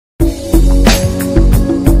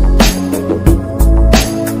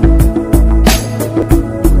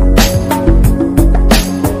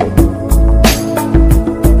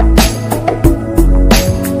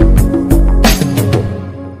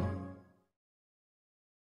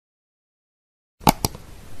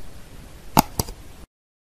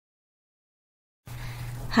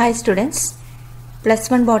Hi students, plus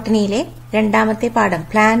one botany രണ്ടാമത്തെ പാഠം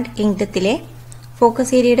plant കിങ്ഡത്തിലെ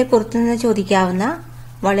focus ഏരിയയുടെ പുറത്തുനിന്ന് ചോദിക്കാവുന്ന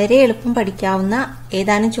വളരെ എളുപ്പം പഠിക്കാവുന്ന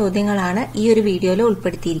ഏതാനും ചോദ്യങ്ങളാണ് ഈ ഒരു വീഡിയോയിൽ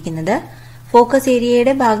ഉൾപ്പെടുത്തിയിരിക്കുന്നത്. ഫോക്കസ്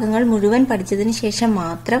ഏരിയയുടെ ഭാഗങ്ങൾ മുഴുവൻ പഠിച്ചതിന് ശേഷം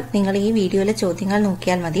മാത്രം നിങ്ങൾ ഈ വീഡിയോയിലെ ചോദ്യങ്ങൾ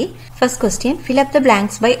നോക്കിയാൽ മതി. First question, fill up the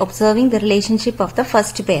blanks by observing the relationship of the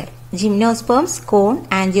first pair. Gymnosperms, cone,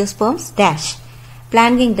 angiosperms, dash.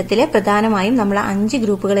 Plant കിങ്ഡത്തിലെ പ്രധാനമായും നമ്മൾ 5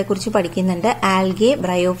 ഗ്രൂപ്പുകളെ കുറിച്ച് പഠിക്കുന്നുണ്ട്. Algae,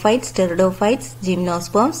 bryophytes, pteridophytes,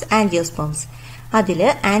 gymnosperms, angiosperms. അതില്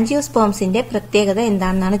ആൻജിയോസ്പേംസിന്റെ പ്രത്യേകത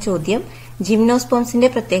എന്താണെന്നാണ് ചോദ്യം. ജിംനോസ്പേംസിന്റെ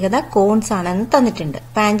പ്രത്യേകത കോൺസ് ആണെന്ന് തന്നിട്ടുണ്ട്.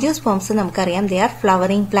 ആൻജിയോസ്പേംസ് നമുക്കറിയാം, ദേ ആർ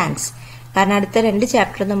ഫ്ലവറിംഗ് പ്ലാന്റ്സ്. കാരണം അടുത്ത 2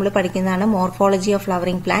 ചാപ്റ്റർ നമ്മൾ പഠിക്കുന്നതാണ് morphology of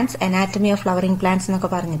flowering plants, anatomy of flowering plants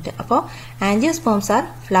എന്നൊക്കെ പറഞ്ഞിട്ട്. അപ്പോൾ ആൻജിയോസ്പേംസ് ആർ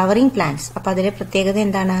ഫ്ലവറിംഗ് പ്ലാന്റ്സ്. അപ്പൊ അതിലെ പ്രത്യേകത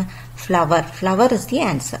എന്താണ്? Flower is the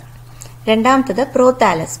answer. രണ്ടാമത്തത്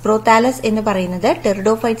പ്രോതാലസ്. പ്രോതാലസ് എന്ന് പറയുന്നത്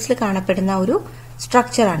ടെറിഡോഫൈറ്റ്സിൽ കാണപ്പെടുന്ന ഒരു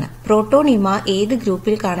സ്ട്രക്ചറാണ്. പ്രോട്ടോണിമ ഏത്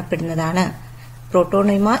ഗ്രൂപ്പിൽ കാണപ്പെടുന്നതാണ്?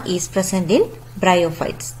 Protonema is present in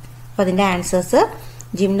bryophytes. അപ്പൊ അതിന്റെ ആൻസേഴ്സ്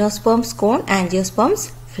ജിംനോസ്പേംസ്, കോൺ, angiosperms,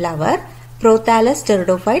 flower, prothallus,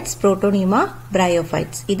 pteridophytes, protonema,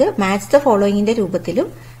 bryophytes. ഇത് മാച്ച് ദ ഫോളോയിങ്ങിന്റെ രൂപത്തിലും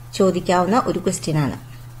ചോദിക്കാവുന്ന ഒരു ക്വസ്റ്റ്യൻ ആണ്.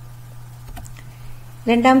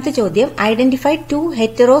 രണ്ടാമത്തെ ചോദ്യം, identify 2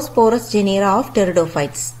 heterosporous genera of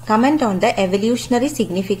pteridophytes. Comment on the evolutionary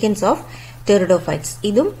significance of pteridophytes.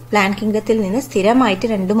 ഇതും പ്ലാന്റ് കിങ്ഡത്തിൽ നിന്ന് സ്ഥിരമായിട്ട്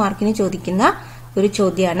 2 മാർക്കിന് ചോദിക്കുന്ന ഒരു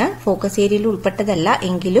ചോദ്യമാണ്. ഫോക്കസ് ഏരിയയിൽ ഉൾപ്പെട്ടതല്ല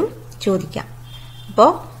എങ്കിലും ചോദിക്കാം. അപ്പോ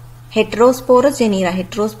ഹെറ്ററോസ്പോറസ്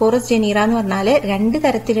ജനീറ എന്ന് പറഞ്ഞാൽ 2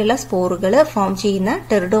 തരത്തിലുള്ള സ്പോറുകൾ ഫോം ചെയ്യുന്ന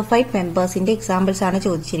ടെറിഡോഫൈറ്റ് മെമ്പേഴ്സിന്റെ എക്സാമ്പിൾസ് ആണ്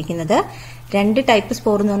ചോദിച്ചിരിക്കുന്നത്. 2 ടൈപ്പ്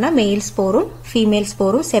സ്പോർ എന്ന് പറഞ്ഞാൽ മെയിൽ സ്പോറും ഫീമെയിൽ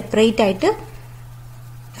സ്പോറും സെപ്പറേറ്റ് ആയിട്ട്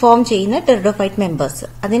ഫോം ചെയ്യുന്ന ടെറിഡോഫൈറ്റ് മെമ്പേഴ്സ്.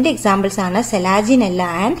 അതിന്റെ എക്സാമ്പിൾസ് ആണ് സെലാജിനെല്ല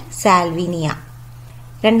ആൻഡ് സാൽവിനിയ.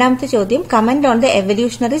 രണ്ടാമത്തെ ചോദ്യം, comment on the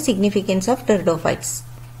evolutionary significance of pteridophytes.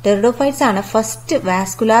 Pteridophytes ആണ് ഫസ്റ്റ്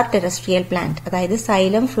വാസ്കുലാർ ടെറസ്ട്രിയൽ പ്ലാന്റ്. അതായത്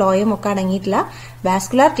സൈലം, ഫ്ലോയം ഒക്കെ അടങ്ങിയിട്ടുള്ള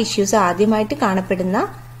വാസ്കുലാർ ടിഷ്യൂസ് ആദ്യമായിട്ട് കാണപ്പെടുന്ന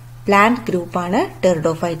പ്ലാന്റ് ഗ്രൂപ്പാണ്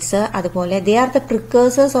ടെറിഡോഫൈറ്റ്സ്. അതുപോലെ they are the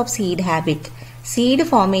പ്രിക്കേഴ്സേഴ്സ് of seed habit. Seed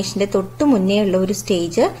ഫോർമേഷന്റെ തൊട്ടു മുന്നേ ഉള്ള ഒരു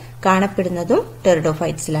സ്റ്റേജ് കാണപ്പെടുന്നതും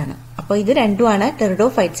ടെറിഡോഫൈറ്റ്സിലാണ്. അപ്പോൾ ഇത് രണ്ടുമാണ്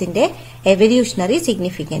ടെറിഡോഫൈറ്റ്സിന്റെ എവല്യൂഷണറി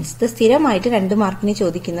സിഗ്നിഫിക്കൻസ്. ഇത് സ്ഥിരമായിട്ട് 2 മാർക്കിന്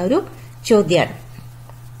ചോദിക്കുന്ന ഒരു ചോദ്യമാണ്.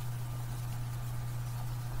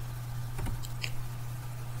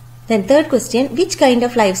 Then third question, which kind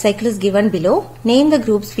of life cycle is given below? Name the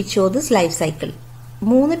groups which show this life cycle.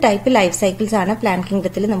 3 type life cycles ആണ് പ്ലാന്റ്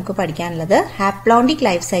കിങ്ഡത്തിൽ നമുക്ക് പഠിക്കാനുള്ളത്. Haplontic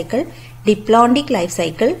life cycle, diplontic life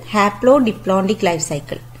cycle, haplo diplontic life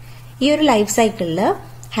cycle. ഈ ഒരു life സൈക്കിളില്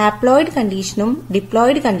haploid കണ്ടീഷനും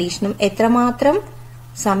diploid കണ്ടീഷനും എത്രമാത്രം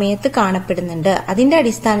സമയത്ത് കാണപ്പെടുന്നുണ്ട് അതിന്റെ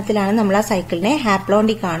അടിസ്ഥാനത്തിലാണ് നമ്മൾ ആ സൈക്കിളിനെ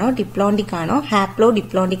ഹാപ്ലോണ്ടിക് ആണോ ഡിപ്ലോണ്ടിക് ആണോ ഹാപ്ലോ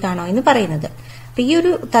ഡിപ്ലോണ്ടിക് ആണോ എന്ന് പറയുന്നത്. അപ്പൊ ഈ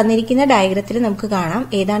ഒരു തന്നിരിക്കുന്ന ഡയഗ്രത്തിൽ നമുക്ക് കാണാം,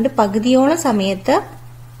 ഏതാണ്ട് പകുതിയോളം സമയത്ത്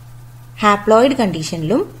ഹാപ്ലോയിഡ്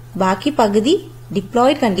കണ്ടീഷനിലും ബാക്കി പകുതി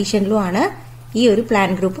ഡിപ്ലോയിഡ് കണ്ടീഷനിലുമാണ് ഈ ഒരു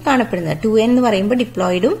പ്ലാന്റ് ഗ്രൂപ്പ് കാണപ്പെടുന്നത്. 2n എന്ന് പറയുമ്പോൾ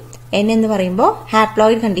ഡിപ്ലോയിഡും n എന്ന് പറയുമ്പോൾ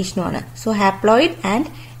haploid കണ്ടീഷനുമാണ്. So haploid and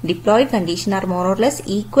diploid condition are more or less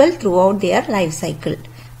equal through out their life cycle.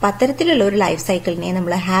 അപ്പൊ അത്തരത്തിലുള്ള ഒരു ലൈഫ് സൈക്കിളിനെ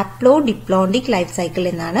നമ്മൾ ഹാപ്ലോ ഡിപ്ലോണ്ടിക് ലൈഫ് സൈക്കിൾ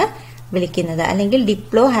എന്നാണ് വിളിക്കുന്നത്, അല്ലെങ്കിൽ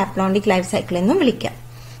ഡിപ്ലോ ഹാപ്ലോണ്ടിക് ലൈഫ് സൈക്കിൾ എന്നും വിളിക്കാം.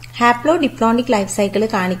 ഹാപ്ലോ ഡിപ്ലോണ്ടിക് ലൈഫ് സൈക്കിൾ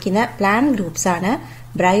കാണിക്കുന്ന പ്ലാന്റ് ഗ്രൂപ്പ്സ് ആണ്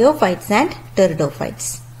ബ്രയോഫൈറ്റ്സ് ആൻഡ്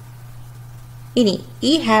ടെറിഡോഫൈറ്റ്സ്. ഇനി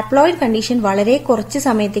ഈ ഹാപ്ലോയിഡ് കണ്ടീഷൻ വളരെ കുറച്ച്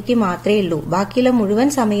സമയത്തേക്ക് മാത്രമേ ഉള്ളൂ. ബാക്കിയുള്ള മുഴുവൻ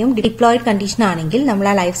സമയവും ഡിപ്ലോയിഡ് കണ്ടീഷൻ ആണെങ്കിൽ നമ്മൾ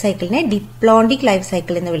ആ ലൈഫ് സൈക്കിളിനെ ഡിപ്ലോണ്ടിക് ലൈഫ്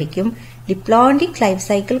സൈക്കിൾ എന്ന് വിളിക്കും. ഡിപ്ലോണ്ടിക് ലൈഫ്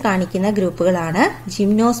സൈക്കിൾ കാണിക്കുന്ന ഗ്രൂപ്പുകളാണ്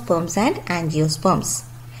ജിംനോസ്പേംസ് ആൻഡ് ആൻജിയോസ്പേംസ്.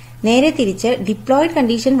 നേരെ തിരിച്ച് ഡിപ്ലോയിഡ്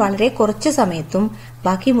കണ്ടീഷൻ വളരെ കുറച്ച് സമയത്തും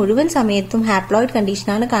ബാക്കി മുഴുവൻ സമയത്തും ഹാപ്ലോയിഡ്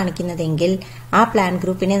കണ്ടീഷനാണ് കാണിക്കുന്നതെങ്കിൽ ആ പ്ലാന്റ്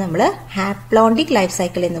ഗ്രൂപ്പിനെ നമ്മൾ ഹാപ്ലോണ്ടിക് ലൈഫ്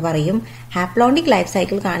സൈക്കിൾ എന്ന് പറയും. ഹാപ്ലോണ്ടിക് ലൈഫ്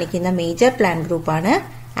സൈക്കിൾ കാണിക്കുന്ന മേജർ പ്ലാന്റ് ഗ്രൂപ്പാണ്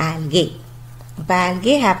ആൽഗെ. അപ്പൊ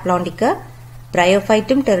algae haplontic,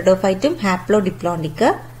 ബ്രയോഫൈറ്റും ടെറിഡോഫൈറ്റും haplo diplontic,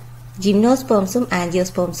 ജിംനോസ്പേംസും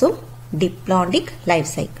ആൻജിയോസ്പേംസും diplontic life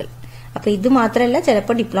cycle. അപ്പൊ ഇത് മാത്രമല്ല,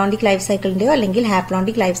 ചിലപ്പോൾ ഡിപ്ലോണ്ടിക് ലൈഫ് സൈക്കിളിന്റെയോ അല്ലെങ്കിൽ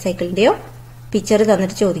ഹാപ്ലോണ്ടിക് ലൈഫ് സൈക്കിളിന്റെയോ പിക്ചർ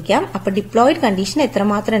തന്നിട്ട് ചോദിക്കാം. അപ്പൊ ഡിപ്ലോയിഡ് കണ്ടീഷൻ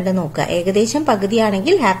എത്രമാത്രം ഉണ്ടെന്ന് നോക്കുക. ഏകദേശം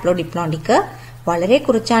പകുതിയാണെങ്കിൽ ഹാപ്ലോ ഡിപ്ലോണ്ടിക്, വളരെ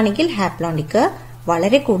കുറച്ചാണെങ്കിൽ ഹാപ്ലോണ്ടിക്,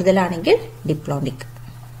 വളരെ കൂടുതലാണെങ്കിൽ diplontic.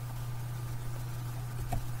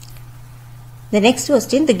 The next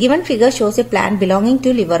question, the given figure shows a plant belonging to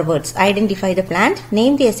liverworts. Identify the plant.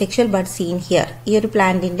 Name the asexual bud seen here. ഈ ഒരു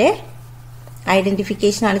പ്ലാന്റിന്റെ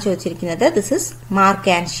ഐഡന്റിഫിക്കേഷൻ ആണ് ചോദിച്ചിരിക്കുന്നത്. ദിസ് ഇസ്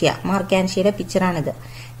മാർക്കാൻഷ്യയുടെ പിക്ചർ ആണിത്.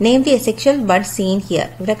 Name the എസെക്ഷ്വൽ bud scene here.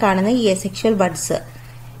 ഇവിടെ കാണുന്ന ഈ എസെക്ഷ്വൽ buds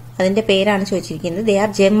അതിന്റെ പേരാണ് ചോദിച്ചിരിക്കുന്നത്. They are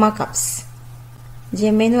gemma cups.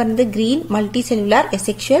 Gemma എന്ന് പറയുന്നത് ഗ്രീൻ മൾട്ടി സെല്ലുലാർ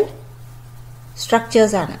എസെക്ഷ്വൽ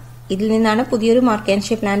സ്ട്രക്ചേഴ്സ് ആണ്. ഇതിൽ നിന്നാണ് പുതിയൊരു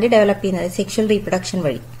മാർക്കാൻഷ്യ പ്ലാന്റ് ഡെവലപ്പ് ചെയ്യുന്നത് സെക്ഷൽ റീപ്രൊഡക്ഷൻ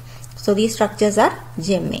വഴി. So these structures R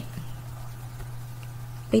ജെമ്മെ.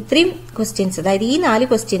 ഇത്രയും ക്വസ്റ്റ്യൻസ്, അതായത് ഈ 4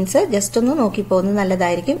 ക്വസ്റ്റ്യൻസ് ജസ്റ്റ് ഒന്ന് നോക്കി പോകുന്നത്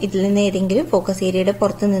നല്ലതായിരിക്കും. ഇതിൽ നിന്ന് ഏതെങ്കിലും ഫോക്കസ് ഏരിയയുടെ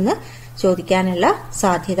പുറത്തു നിന്ന് ചോദിക്കാനുള്ള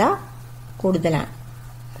സാധ്യത കൂടുതലാണ്.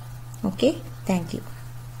 Okay, thank you.